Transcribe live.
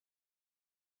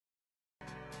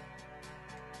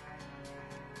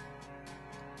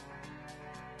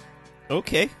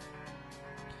Okay.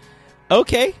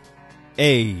 Okay.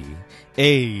 Hey.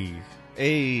 Hey.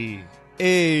 Hey.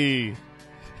 Hey.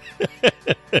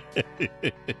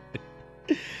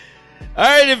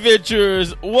 Alright,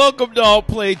 adventurers. Welcome to All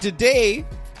Play. Today,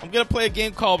 I'm going to play a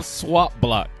game called Swap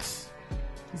Blocks.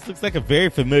 This looks like a very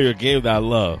familiar game that I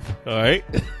love. Alright?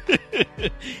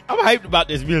 I'm hyped about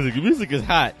this music. The music is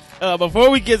hot. Before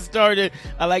we get started,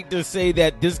 I'd like to say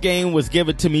that this game was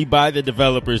given to me by the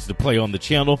developers to play on the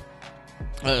channel.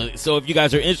 So if you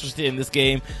guys are interested in this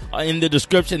game, in the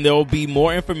description there will be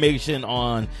more information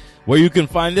on where you can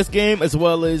find this game, as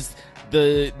well as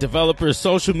the developers'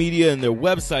 social media and their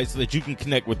website, so that you can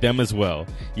connect with them as well.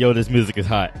 Yo, this music is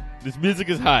hot. This music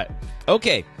is hot.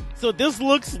 Okay, so this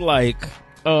looks like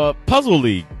Puzzle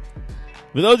League.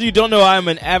 For those of you who don't know, I'm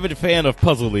an avid fan of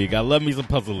Puzzle League. I love me some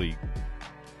Puzzle League.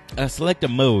 Select a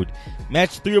mode.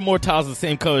 Match 3 or more tiles of the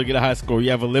same color to get a high score. You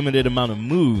have a limited amount of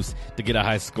moves to get a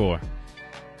high score.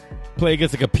 Play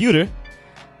against a computer.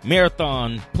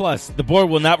 Marathon Plus. The board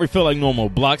will not refill like normal.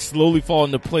 Blocks slowly fall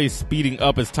into place, speeding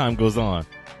up as time goes on.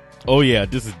 Oh yeah,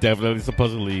 this is definitely some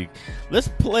Puzzle League. Let's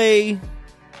play.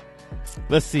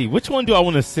 Let's see. Which one do I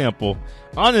want to sample?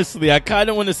 Honestly, I kind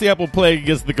of want to sample playing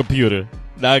against the computer.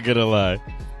 Not gonna lie.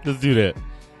 Let's do that.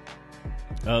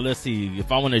 Let's see.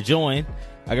 If I want to join,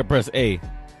 I can press A.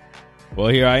 Well,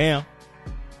 here I am.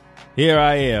 Here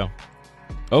I am.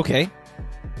 Okay.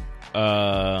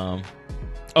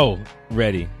 Oh,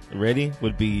 ready. Ready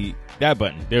would be that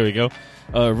button. There we go.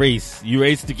 Race. You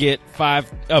race to get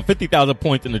 50,000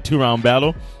 points in a 2-round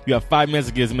battle. You have 5 minutes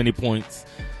to get as many points.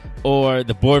 Or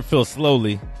the board fills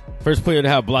slowly. First player to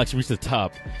have blocks reach the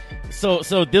top. So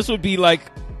this would be like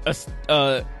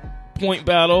a point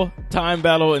battle, time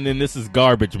battle, and then this is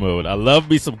garbage mode. I love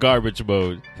me some garbage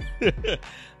mode.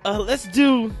 Let's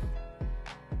do.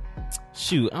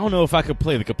 Shoot, I don't know if I could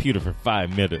play the computer for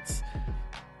 5 minutes.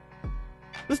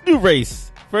 Let's do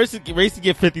race. First, race to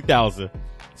get 50,000.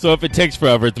 So if it takes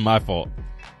forever, it's my fault.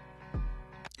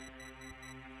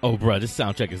 Oh, bro, this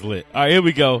soundtrack is lit. All right, here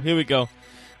we go. Here we go.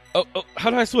 Oh,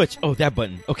 how do I switch? Oh, that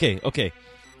button. Okay.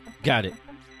 Got it.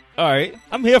 All right,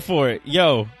 I'm here for it.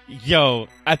 Yo,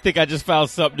 I think I just found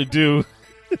something to do.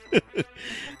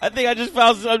 I think I just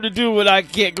found something to do when I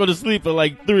can't go to sleep at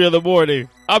like 3 in the morning.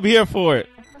 I'm here for it.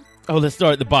 Oh, let's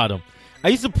start at the bottom. I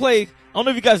used to play, I don't know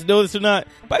if you guys know this or not,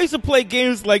 but I used to play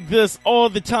games like this all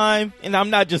the time, and I'm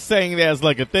not just saying that as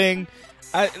like a thing.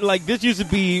 This used to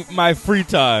be my free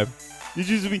time. I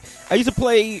used to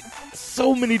play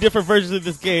so many different versions of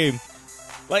this game.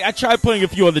 Like, I tried playing a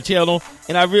few on the channel,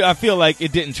 and I feel like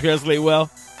it didn't translate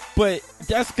well, but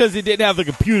that's because it didn't have the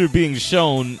computer being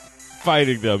shown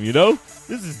fighting them, you know?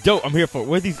 This is dope. I'm here for it.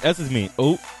 What do these S's mean?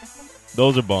 Oh,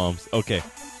 those are bombs. Okay.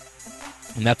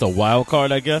 And that's a wild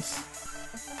card, I guess?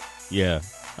 Yeah.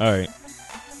 All right.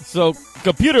 So,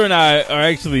 computer and I are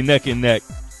actually neck and neck.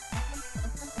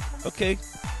 Okay.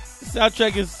 The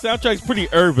soundtrack's pretty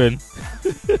urban.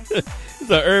 It's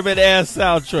an urban-ass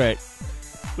soundtrack.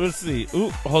 Let's see. Ooh,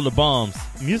 hold the bombs.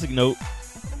 Music note.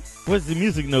 What does the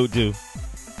music note do?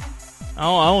 I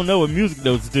don't know what music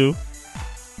notes do.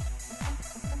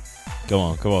 Come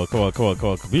on.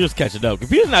 Computer's catching up.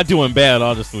 Computer's not doing bad,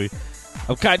 honestly.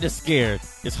 I'm kind of scared.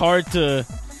 It's hard to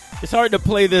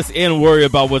play this and worry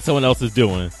about what someone else is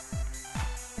doing.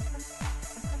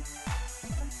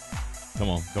 Come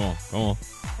on.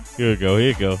 Here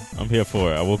we go. I'm here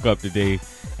for it. I woke up today.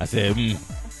 I said,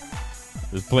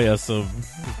 let's play us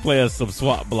some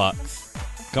swap blocks.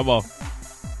 Come on.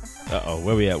 Uh-oh,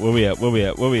 where we at?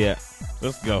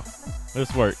 Let's go.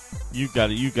 Let's work. You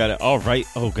got it. All right.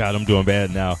 Oh God, I'm doing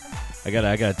bad now. I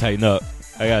gotta tighten up.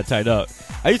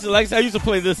 I used to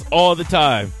play this all the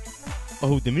time.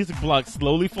 Oh, the music block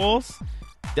slowly falls?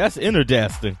 That's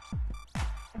interesting.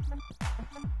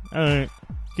 Alright.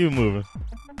 Keep it moving.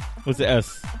 What's the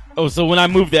S? Oh, so when I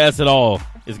move the S at all,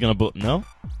 it's gonna blow. No?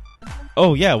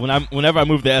 Oh yeah, whenever I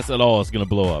move the S at all, it's gonna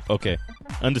blow up. Okay.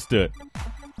 Understood.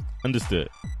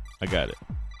 I got it.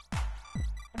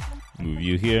 Move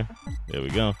you here. There we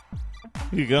go.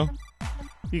 Here you go.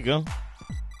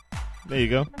 There you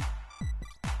go.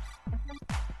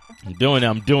 I'm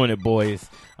doing it, boys.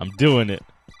 I'm doing it.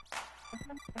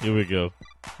 Here we go.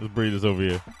 Let's bring this over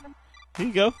here. Here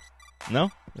you go. No?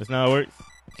 That's not how it works?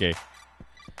 Okay.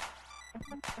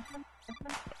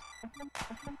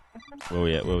 Where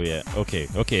we at?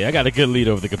 Okay. I got a good lead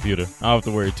over the computer. I don't have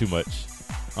to worry too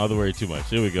much.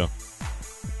 Here we go.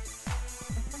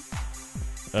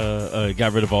 It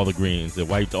got rid of all the greens. It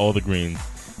wiped all the greens.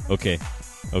 Okay.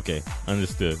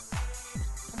 Understood.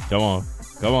 Come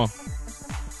on.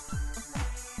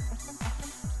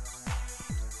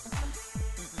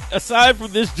 aside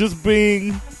from this just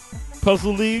being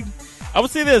Puzzle League, I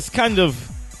would say that it's kind of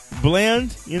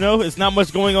bland. You know, it's not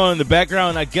much going on in the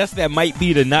background. I guess that might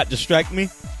be to not distract me,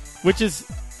 which is,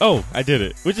 oh, I did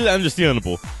it, which is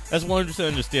understandable. That's 100%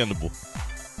 understandable.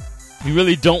 You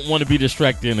really don't want to be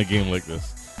distracted in a game like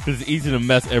this because it's easy to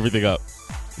mess everything up.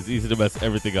 It's easy to mess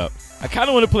everything up. I kind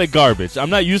of want to play garbage. I'm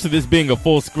not used to this being a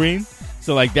full screen,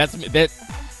 so like that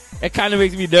kind of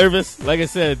makes me nervous. Like I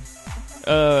said,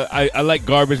 I like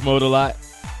garbage mode a lot,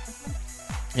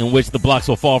 in which the blocks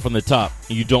will fall from the top,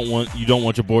 and you don't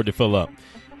want your board to fill up.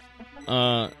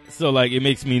 So like it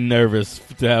makes me nervous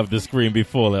to have the screen be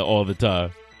full at all the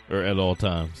time or at all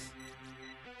times.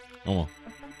 Come on.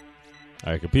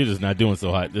 All right, computer's not doing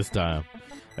so hot this time.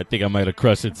 I think I might have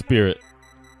crushed its spirit.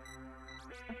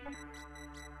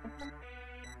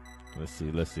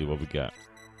 Let's see what we got.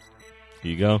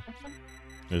 Here you go.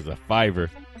 There's a fiver.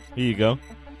 Here you go.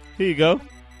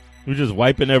 We're just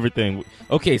wiping everything.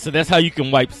 Okay, so that's how you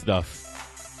can wipe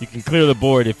stuff. You can clear the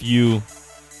board if you...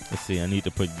 Let's see, I need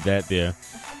to put that there.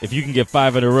 If you can get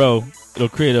 5 in a row, it'll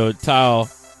create a tile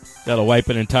that'll wipe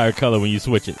an entire color when you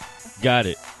switch it. Got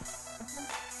it.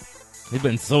 It's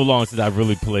been so long since I've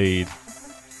really played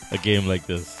a game like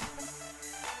this.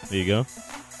 There you go.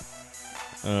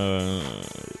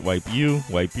 Wipe you.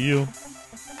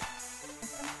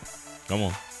 Come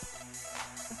on.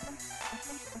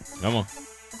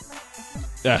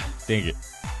 Ah, dang it.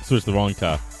 Switched the wrong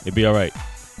tile. It'll be alright.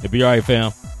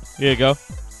 Fam. Here you go.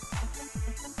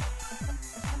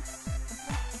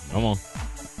 Come on.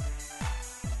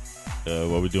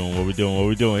 What we doing?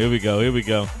 Here we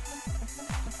go.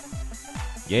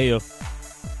 Yeah.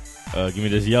 Give me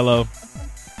this yellow.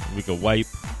 We can wipe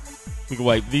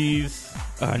these.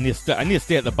 I need to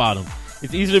stay at the bottom.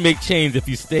 It's easier to make chains if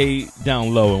you stay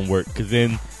down low and work, because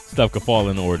then stuff can fall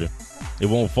in order. It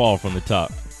won't fall from the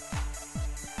top.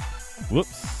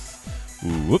 Whoops.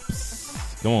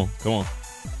 Come on.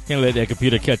 Can't let that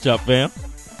computer catch up, fam.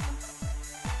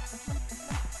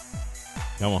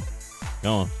 Come on.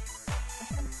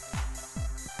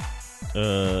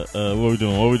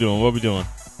 What we doing?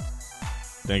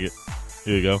 Dang it.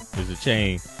 Here we go. There's a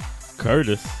chain.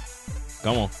 Curtis.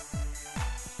 Come on.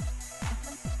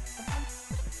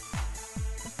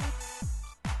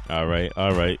 All right.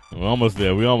 We're almost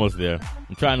there.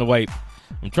 I'm trying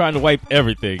to wipe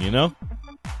everything, you know?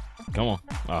 Come on.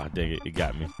 Oh, dang it. It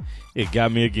got me. It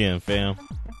got me again, fam. Here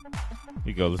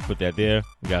we go. Let's put that there.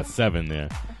 We got 7 there.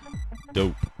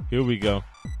 Dope. Here we go.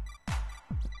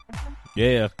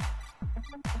 Yeah.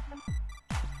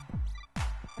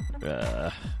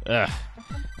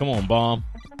 Come on, bomb.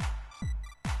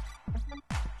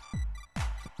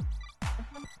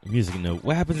 Music note.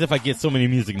 What happens if I get so many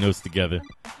music notes together?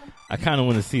 I kind of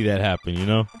want to see that happen, you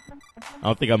know? I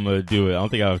don't think I'm going to do it. I don't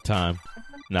think I have time.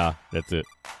 Nah, that's it.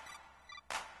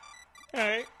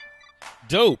 Alright.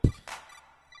 Dope.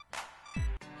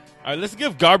 Alright, let's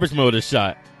give garbage mode a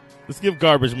shot. Let's give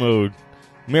garbage mode.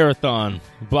 Marathon.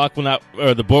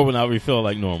 The board will not refill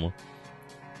like normal.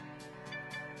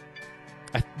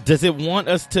 Does it want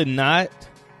us to not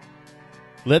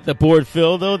let the board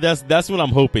fill, though? That's what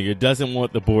I'm hoping. It doesn't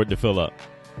want the board to fill up.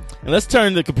 And let's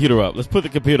turn the computer up. Let's put the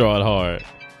computer on hard.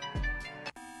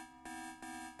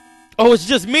 Oh, it's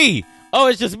just me.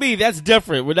 That's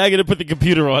different. We're not going to put the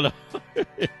computer on.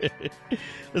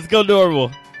 Let's go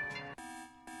normal.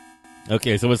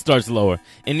 Okay, so it starts lower.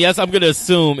 And yes, I'm going to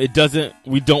assume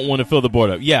we don't want to fill the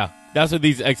board up. Yeah, that's what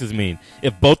these X's mean.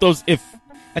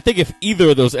 I think if either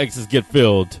of those X's get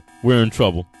filled, we're in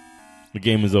trouble. The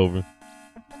game is over.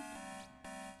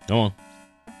 Come on.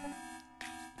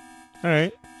 All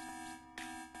right.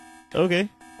 Okay.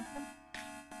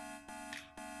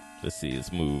 Let's see.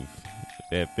 Let's move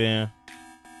that there.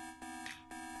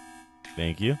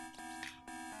 Thank you.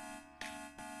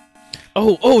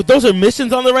 Oh, those are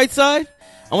missions on the right side?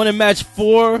 I want to match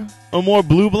 4 or more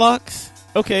blue blocks.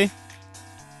 Okay,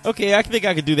 I think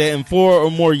I could do that. And 4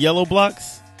 or more yellow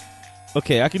blocks.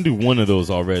 Okay, I can do one of those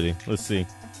already. Let's see.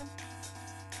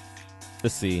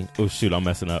 Oh, shoot, I'm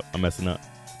messing up.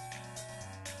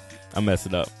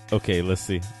 Okay, let's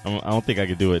see. I don't think I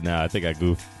can do it now. I think I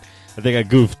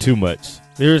goofed too much.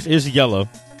 Here's yellow.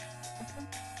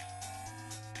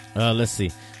 Let's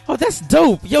see. Oh, that's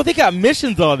dope. Yo, they got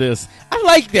missions on this. I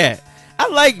like that.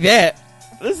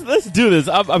 Let's do this.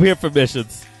 I'm here for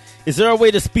missions. Is there a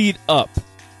way to speed up?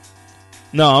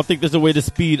 No, I don't think there's a way to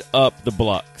speed up the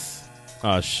blocks.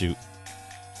 Oh, shoot.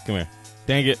 Come here.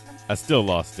 Dang it. I still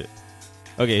lost it.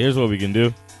 Okay, here's what we can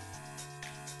do.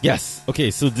 Yes.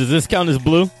 Okay, so does this count as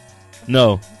blue?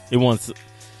 No. It wants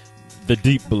the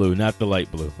deep blue, not the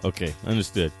light blue. Okay,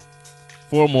 understood.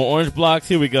 4 more orange blocks.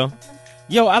 Here we go.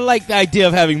 Yo, I like the idea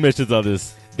of having missions on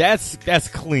this. That's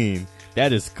clean.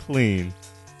 That is clean.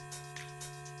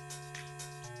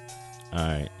 All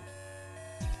right.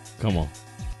 Come on.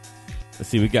 Let's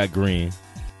see. We got green.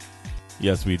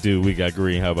 Yes, we do. We got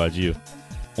green. How about you?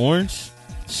 Orange?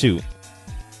 Shoot.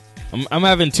 I'm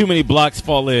having too many blocks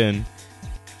fall in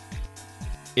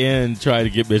and try to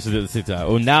get missions at the same time.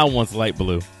 Oh, now it wants light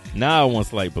blue. Now it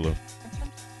wants light blue.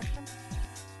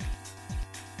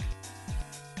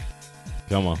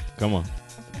 Come on. Come on.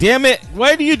 Damn it.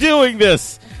 Why are you doing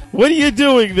this? What are you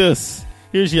doing this?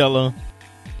 Here's yellow.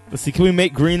 Let's see. Can we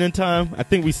make green in time? I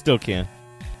think we still can.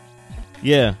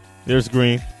 Yeah. There's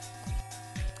green.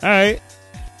 All right.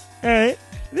 All right.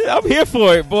 I'm here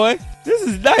for it, boy. This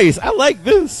is nice. I like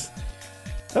this.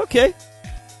 Okay.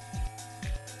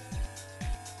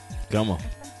 Come on.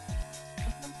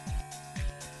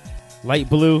 Light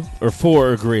blue or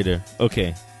 4 or greater.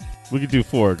 Okay. We could do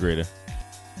 4 or greater.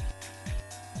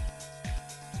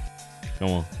 Come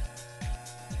on.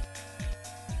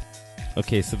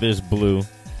 Okay, so there's blue.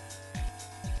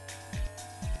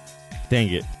 Dang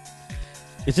it.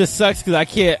 It just sucks because I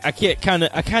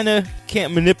kind of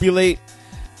can't manipulate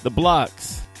the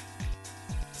blocks.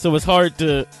 So it's hard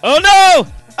to. Oh no!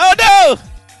 Oh no!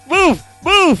 Move!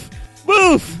 Move!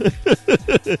 Move!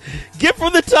 Get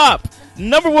from the top.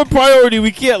 Number 1 priority.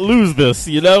 We can't lose this.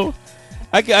 You know,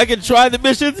 I can try the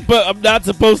missions, but I'm not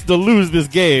supposed to lose this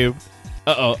game.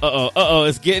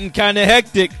 It's getting kind of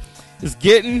hectic. It's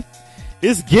getting.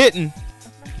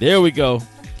 There we go.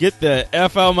 Get the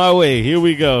F out of my way. Here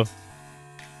we go.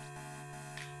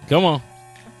 Come on.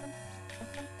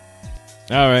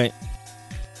 All right.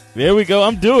 There we go.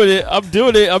 I'm doing it.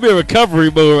 I'm in recovery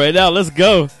mode right now. Let's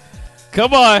go.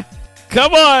 Come on.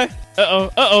 Come on.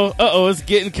 Uh-oh. It's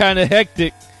getting kind of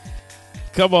hectic.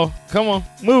 Come on.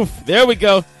 Move. There we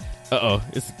go.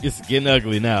 It's getting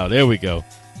ugly now. There we go.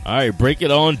 All right. Break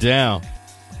it on down.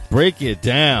 Break it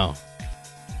down.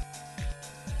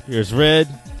 Here's red.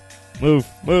 Move.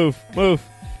 Okay.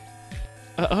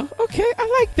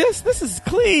 I like this. This is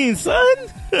clean, son.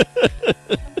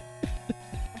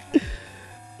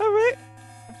 All right.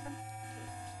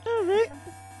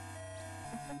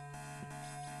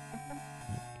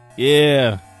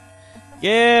 Yeah.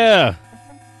 Here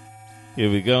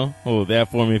we go. Hold that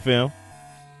for me, fam.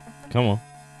 Come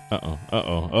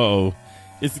on.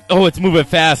 It's moving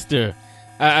faster.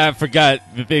 I forgot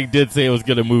the thing did say it was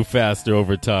going to move faster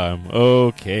over time.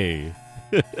 Okay.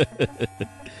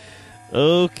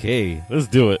 Okay. Let's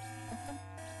do it.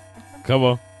 Come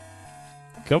on.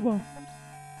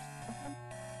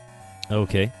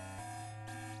 Okay.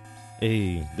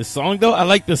 Hey, the song though, I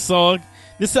like the song.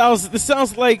 This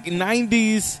sounds like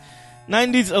 90s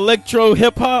electro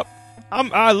hip hop.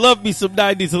 I love me some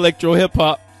 90s electro hip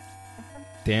hop.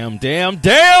 Damn.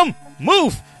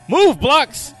 Move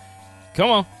blocks. Come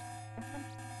on.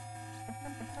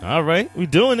 All right, we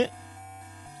doing it.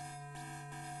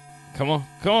 Come on.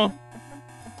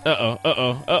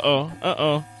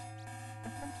 Uh-oh.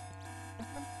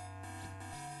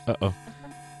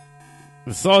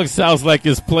 The song sounds like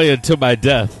it's playing to my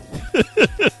death.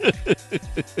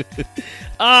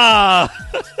 I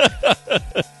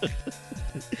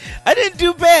didn't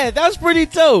do bad. That was pretty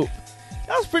dope.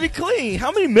 That was pretty clean.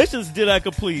 How many missions did I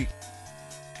complete?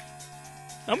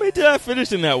 How many did I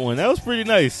finish in that one? That was pretty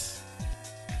nice.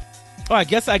 Oh, I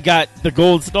guess I got the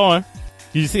gold star.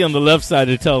 You see on the left side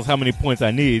it tells how many points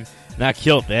I need, and I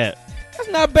killed that. That's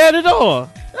not bad at all.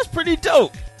 That's pretty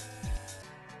dope.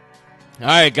 All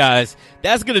right, guys.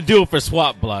 That's going to do it for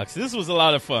Swap Blocks. This was a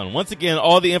lot of fun. Once again,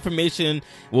 all the information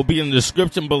will be in the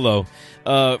description below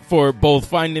for both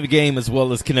finding the game as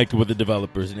well as connecting with the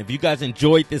developers. And if you guys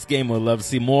enjoyed this game and would love to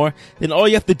see more, then all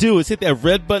you have to do is hit that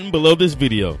red button below this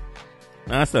video.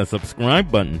 That's that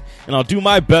subscribe button. And I'll do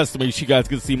my best to make sure you guys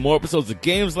can see more episodes of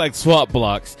games like Swap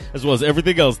Blocks, as well as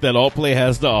everything else that Alt Play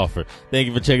has to offer. Thank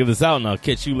you for checking this out, and I'll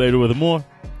catch you later with more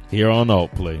here on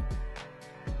Alt Play.